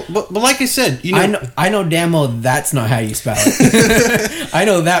yeah, but like I said, I know damn well that's not how you spell it. I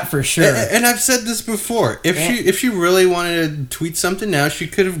know that for sure. And I've said this before. If she really wanted to tweet something now, she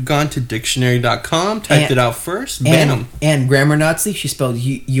could have gone to dictionary.com, typed it out first, bam. And grammar Nazi, she spelled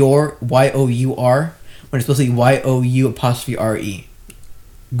your Y-O-U-R when it's supposed to be Y-O-U''re.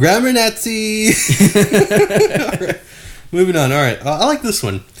 Grammar Nazi. All right. Moving on. All right. I like this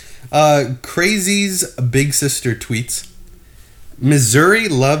one. Crazy's big sister tweets, Missouri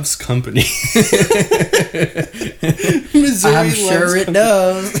loves company. Missouri I'm sure it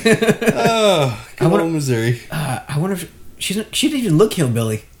does. Oh, good old Missouri. I wonder if she didn't even look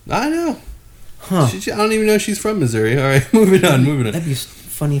hillbilly. I know. Huh. I don't even know she's from Missouri. All right, moving on. That'd be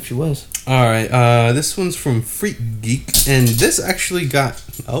funny if she was. All right, this one's from Freak Geek, and this actually got...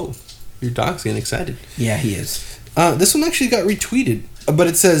 Oh, your dog's getting excited. Yeah, he is. This one actually got retweeted, but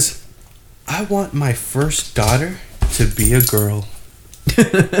it says, I want my first daughter to be a girl.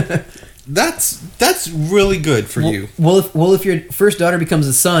 That's really good for you. Well, if your first daughter becomes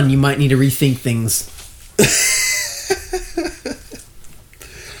a son, you might need to rethink things.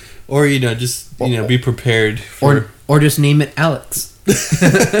 Or just be prepared for, or just name it Alex.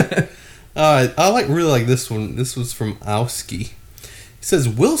 I really like this one. This was from Owski. He says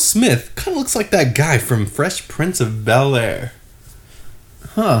Will Smith kind of looks like that guy from Fresh Prince of Bel-Air.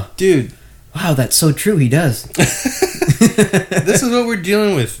 Huh, dude. Wow, that's so true. He does. This is what we're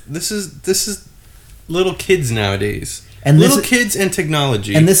dealing with. This is little kids nowadays. And little kids and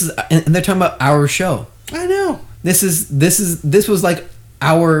technology. And they're talking about our show. I know. This was like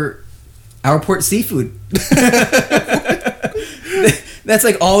our port seafood. That's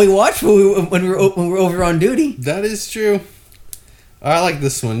like all we watched when we're over on duty. That is true. I like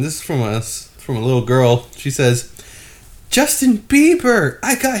this one. This is from a little girl. She says, Justin Bieber,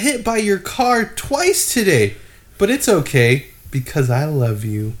 I got hit by your car twice today, but it's okay because I love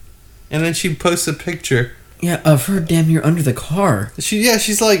you. And then she posts a picture. Yeah, of her damn near under the car. She's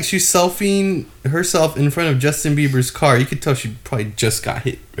selfieing herself in front of Justin Bieber's car. You could tell she probably just got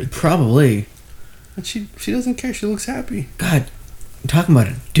hit. Right there. Probably. And she doesn't care. She looks happy. God, I'm talking about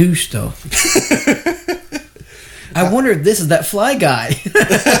a douche though. I wonder if this is that Fly Guy.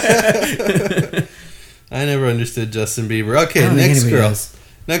 I never understood Justin Bieber. Okay, next girl. Does.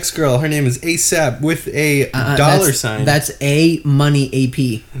 Next girl. Her name is ASAP with a dollar sign. That's A money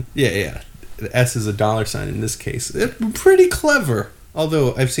AP. Yeah. The S is a dollar sign in this case. It's pretty clever.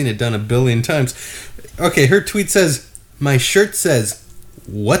 Although I've seen it done 1 billion times. Okay, her tweet says, my shirt says,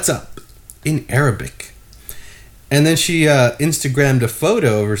 what's up? In Arabic. And then she Instagrammed a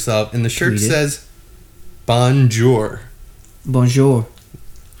photo of herself and the shirt says, bonjour. Bonjour.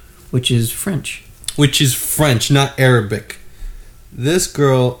 Which is French. Which is French, not Arabic. This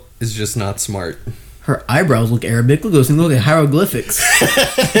girl is just not smart. Her eyebrows look Arabic. Look, those things look like hieroglyphics.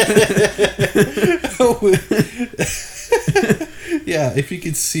 Yeah, if you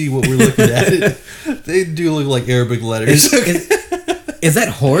could see what we're looking at, they do look like Arabic letters. Is that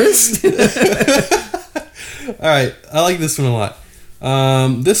Horus? All right, I like this one a lot.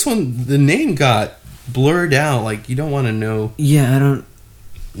 This one, the name got blurred out. Like, you don't want to know. Yeah, I don't...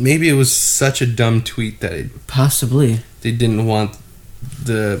 Maybe it was such a dumb tweet that possibly they didn't want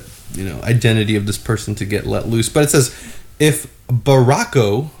the identity of this person to get let loose. But it says, if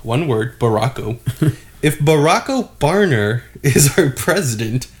Baracko, one word, Baracko, if Baracko Barner is our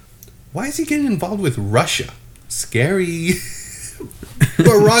president, why is he getting involved with Russia? Scary.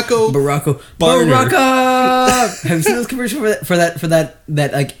 Baracko Barner. Baracko. Have you seen those commercials for that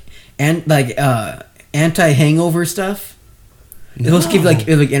like anti-hangover stuff? It's supposed to give like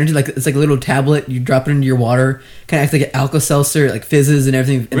energy, like it's like a little tablet. You drop it into your water, kind of acts like an Alka-Seltzer, like fizzes and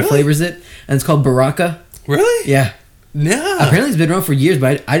everything, and flavors it. And it's called Baraka. Really? Yeah. No. Apparently it's been around for years,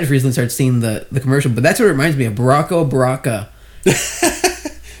 but I just recently started seeing the commercial. But that's what it reminds me of, Baraka.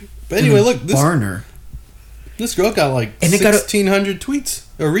 But anyway, look, this girl got like 1,600 tweets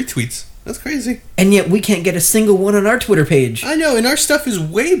or retweets. That's crazy. And yet we can't get a single one on our Twitter page. I know, and our stuff is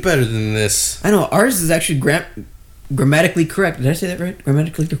way better than this. I know, ours is actually grammatically correct. Did I say that right?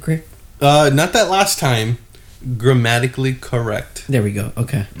 Grammatically correct? Not that last time. Grammatically correct. There we go.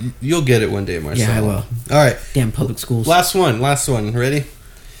 Okay. You'll get it one day, Marcelo. Yeah, I will. All right. Damn public schools. Last one. Ready?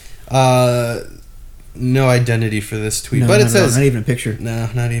 No identity for this tweet, but it says not even a picture. No,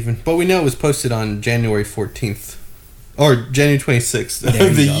 not even. But we know it was posted on January 14th or January 26th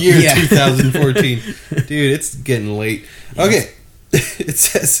of the year 2014. Dude, it's getting late. Yes. Okay. It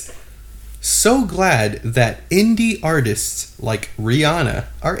says, "So glad that indie artists like Rihanna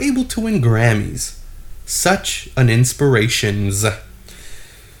are able to win Grammys. Such an inspirations."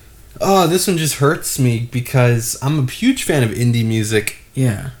 Oh, this one just hurts me because I'm a huge fan of indie music.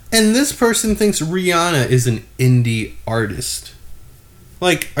 Yeah. And this person thinks Rihanna is an indie artist.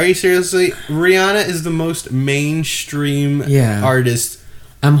 Like, are you seriously? Rihanna is the most mainstream artist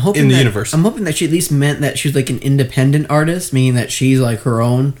in the universe. I'm hoping that she at least meant that she's like an independent artist, meaning that she's like her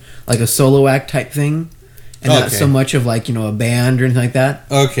own, like a solo act type thing. And not so much of like, a band or anything like that.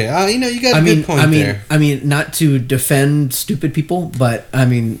 Okay. You got a good point there. I mean, not to defend stupid people, but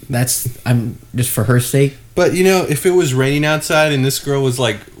I'm just for her sake. But, if it was raining outside and this girl was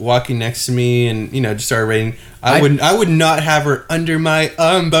like walking next to me and, just started raining, I would not have her under my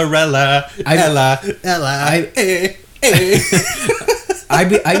umbrella. I'd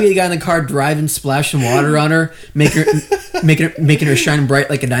be the guy in the car driving, splashing water on her, making her shine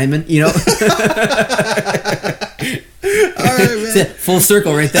bright like a diamond, All right, man. Full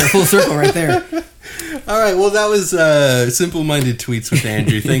circle right there. All right, well, that was Simple-Minded Tweets with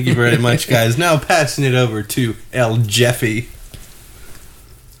Andrew. Thank you very much, guys. Now passing it over to El Jeffy.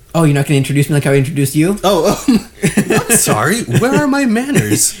 Oh, you're not going to introduce me like how I introduced you? I'm sorry. Where are my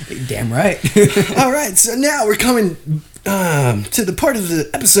manners? Damn right. All right, so now we're coming to the part of the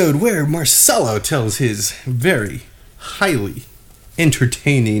episode where Marcelo tells his very highly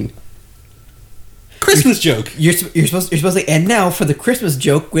entertaining Christmas joke. You're supposed to. And now for the Christmas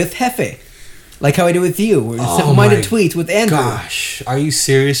joke with Hefe, like how I do with you. Simple-Minded Tweets with Andrew. Gosh, are you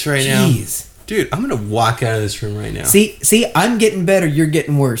serious right now? Jeez. Dude, I'm gonna walk out of this room right now. See, I'm getting better. You're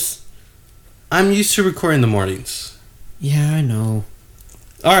getting worse. I'm used to recording the mornings. Yeah, I know.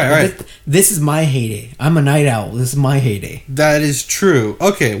 All right. This is my heyday. I'm a night owl. This is my heyday. That is true.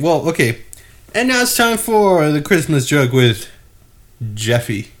 Okay. And now it's time for the Christmas joke with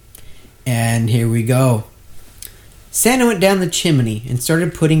Jeffy. And here we go. Santa went down the chimney and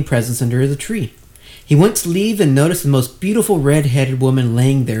started putting presents under the tree. He went to leave and noticed the most beautiful red-headed woman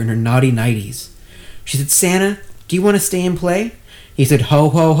laying there in her naughty nighties. She said, "Santa, do you want to stay and play?" He said, "Ho,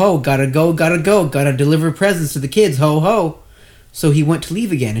 ho, ho, gotta go, gotta deliver presents to the kids, ho, ho." So he went to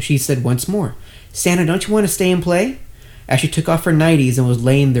leave again, and she said once more, "Santa, don't you want to stay and play?" As she took off her nighties and was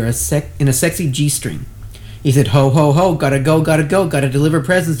laying there in a sexy G-string. He said, "Ho, ho, ho, gotta go, gotta deliver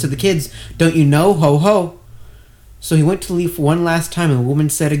presents to the kids, don't you know, ho, ho." So he went to leave one last time, and the woman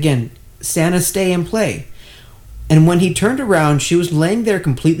said again, "Santa, stay and play." And when he turned around, she was laying there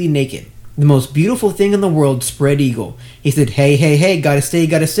completely naked. The most beautiful thing in the world, spread eagle. He said, hey, hey, hey, gotta stay,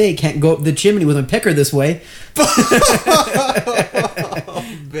 can't go up the chimney with a pecker this way. Oh,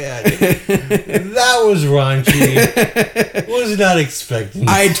 man. That was raunchy. Was not expecting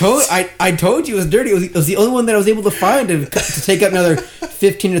this. I told you it was dirty. It was the only one that I was able to find to take up another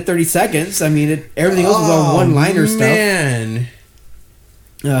 15 to 30 seconds. I mean, everything else was all one-liner stuff. Man.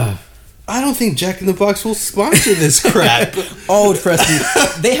 I don't think Jack in the Box will sponsor this crap. Oh, trust me.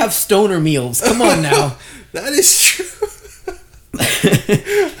 They have stoner meals. Come on now. That is true.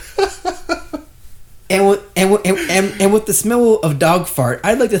 And with the smell of dog fart,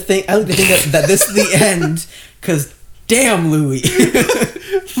 I'd like to think that this is the end, because damn Louis.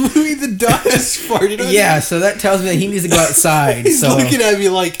 Louis the dog has farted. Yeah, so that tells me that he needs to go outside. He's looking at me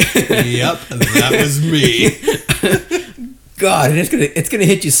like, yep, that was me. God, and it's gonna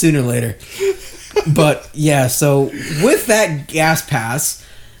hit you sooner or later. But yeah, so with that gas pass,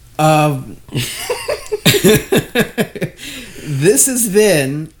 this has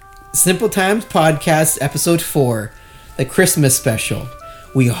been Simple Times Podcast Episode 4, the Christmas special.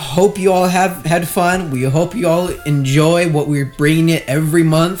 We hope you all have had fun. We hope you all enjoy what we're bringing it every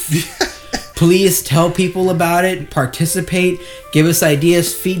month. Please tell people about it. Participate. Give us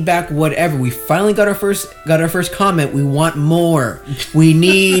ideas, feedback, whatever. We finally got our first comment. We want more. We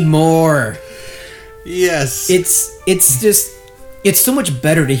need more. Yes. It's so much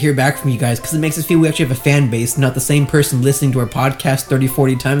better to hear back from you guys because it makes us feel we actually have a fan base, not the same person listening to our podcast 30,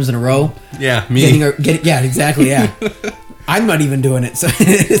 40 times in a row. Yeah, me. Yeah, exactly, yeah. I'm not even doing it. So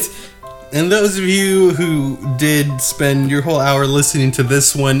And those of you who did spend your whole hour listening to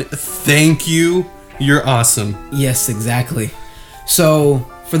this one, thank you. You're awesome. Yes, exactly. So,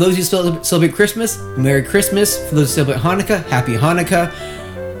 for those who celebrate Christmas, Merry Christmas. For those who celebrate Hanukkah, Happy Hanukkah.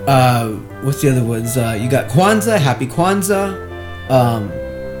 What's the other ones? You got Kwanzaa, Happy Kwanzaa.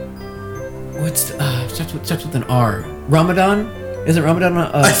 Starts with an R. Ramadan? Isn't Ramadan?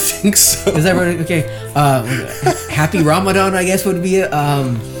 I think so. Is that right? Okay. Happy Ramadan, I guess would be it.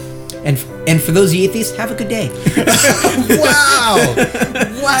 And for those atheists, have a good day.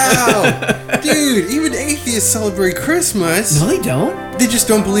 Wow, dude! Even atheists celebrate Christmas. No, they don't. They just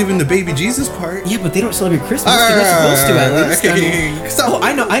don't believe in the baby Jesus part. Yeah, but they don't celebrate Christmas. They're not supposed to, at least. Okay.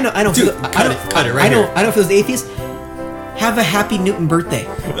 I know. Dude, cut it right here. I know. For those atheists, have a happy Newton birthday.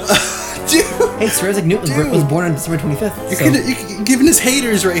 Dude, hey, Sir Isaac Newton was born on December 25th. You're giving us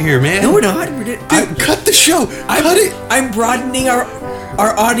haters right here, man. No, we're not. Cut the show. Cut it. I'm broadening our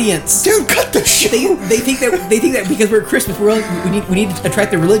audience. Dude, cut the show. They think that because we're at Christmas, we need to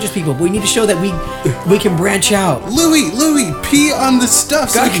attract the religious people, but we need to show that we can branch out. Louis, pee on the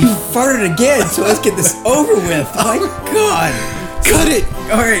stuff. God, you farted again, so let's get this over with. Oh my God. Cut it.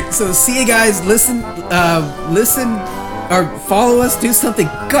 All right, so see you guys. Listen, or follow us. Do something.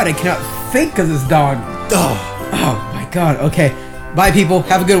 God, I cannot think of this dog. Oh my God. Okay, bye, people.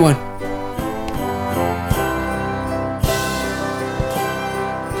 Have a good one.